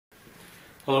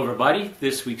Hello everybody,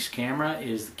 this week's camera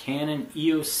is the Canon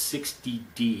EOS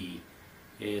 60D.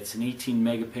 It's an 18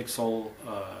 megapixel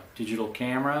digital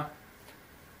camera.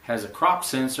 Has a crop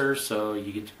sensor, so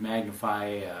you get to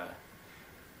magnify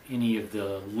any of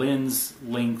the lens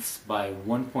lengths by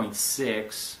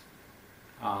 1.6.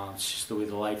 It's just the way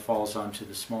the light falls onto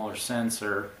the smaller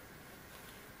sensor.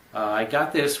 I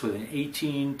got this with an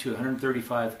 18 to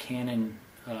 135 Canon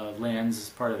lens as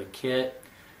part of the kit.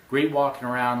 Great walking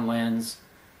around lens.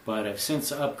 But I've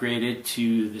since upgraded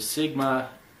to the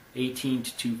Sigma 18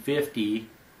 to 250,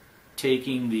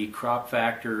 taking the crop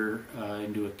factor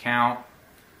into account.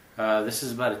 This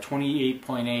is about a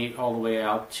 28.8 all the way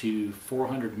out to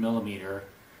 400 millimeter.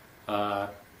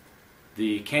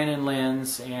 The Canon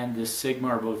lens and the Sigma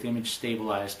are both image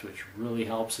stabilized, which really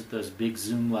helps at those big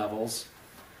zoom levels.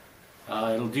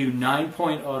 It'll do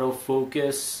 9-point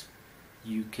autofocus.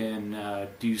 You can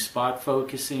do spot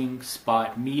focusing,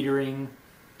 spot metering.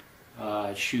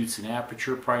 It shoots an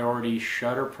aperture priority,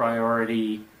 shutter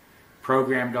priority,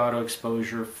 programmed auto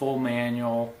exposure, full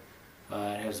manual.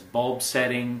 It has bulb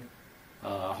setting,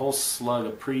 a whole slug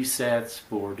of presets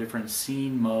for different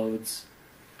scene modes.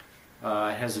 It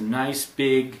has a nice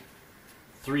big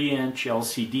 3-inch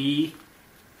LCD.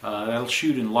 That'll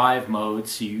shoot in live mode,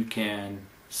 so you can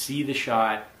see the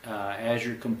shot as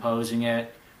you're composing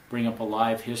it, bring up a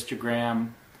live histogram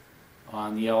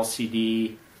on the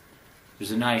LCD. There's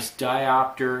a nice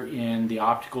diopter in the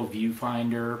optical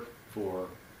viewfinder for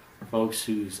folks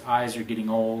whose eyes are getting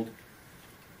old.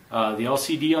 The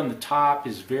LCD on the top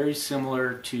is very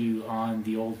similar to on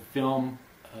the old film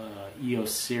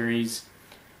EOS series.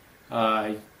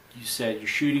 You set your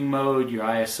shooting mode, your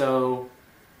ISO,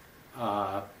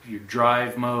 your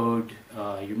drive mode,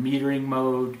 your metering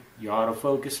mode, your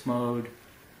autofocus mode.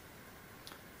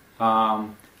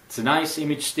 It's a nice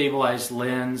image stabilized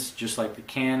lens, just like the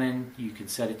Canon. You can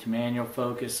set it to manual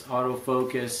focus,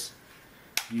 autofocus.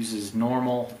 Uses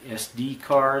normal SD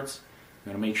cards. You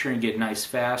want to make sure you get nice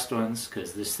fast ones,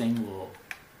 because this thing will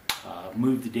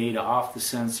move the data off the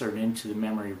sensor and into the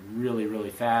memory really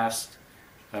fast.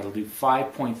 It'll do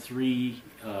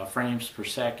 5.3 frames per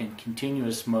second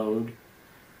continuous mode.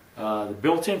 The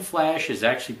built-in flash is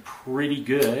actually pretty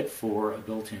good for a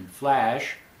built-in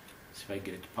flash. See if I can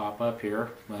get it to pop up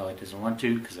here. Well, it doesn't want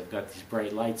to because I've got these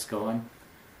bright lights going.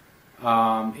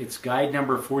 It's guide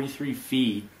number 43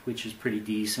 feet, which is pretty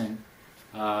decent.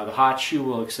 The hot shoe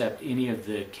will accept any of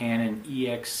the Canon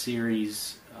EX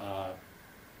series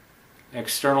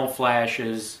external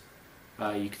flashes.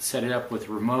 You can set it up with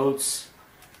remotes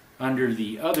under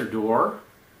the other door.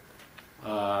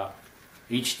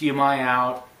 HDMI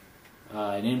out,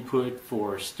 an input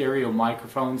for stereo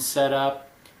microphone setup.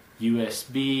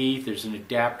 USB, there's an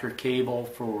adapter cable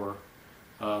for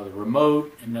the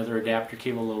remote, another adapter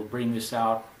cable that will bring this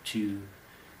out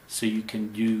so you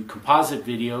can do composite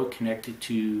video connected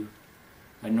to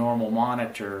a normal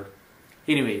monitor.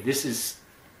 Anyway,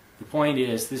 the point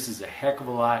is this is a heck of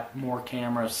a lot more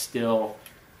camera still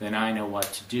than I know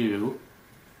what to do.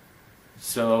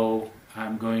 So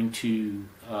I'm going to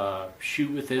shoot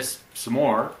with this some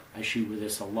more. I shoot with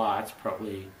this a lot. It's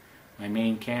probably my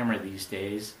main camera these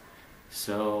days.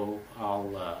 So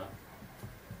I'll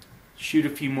shoot a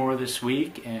few more this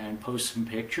week and post some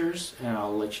pictures, and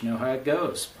I'll let you know how it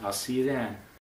goes. I'll see you then.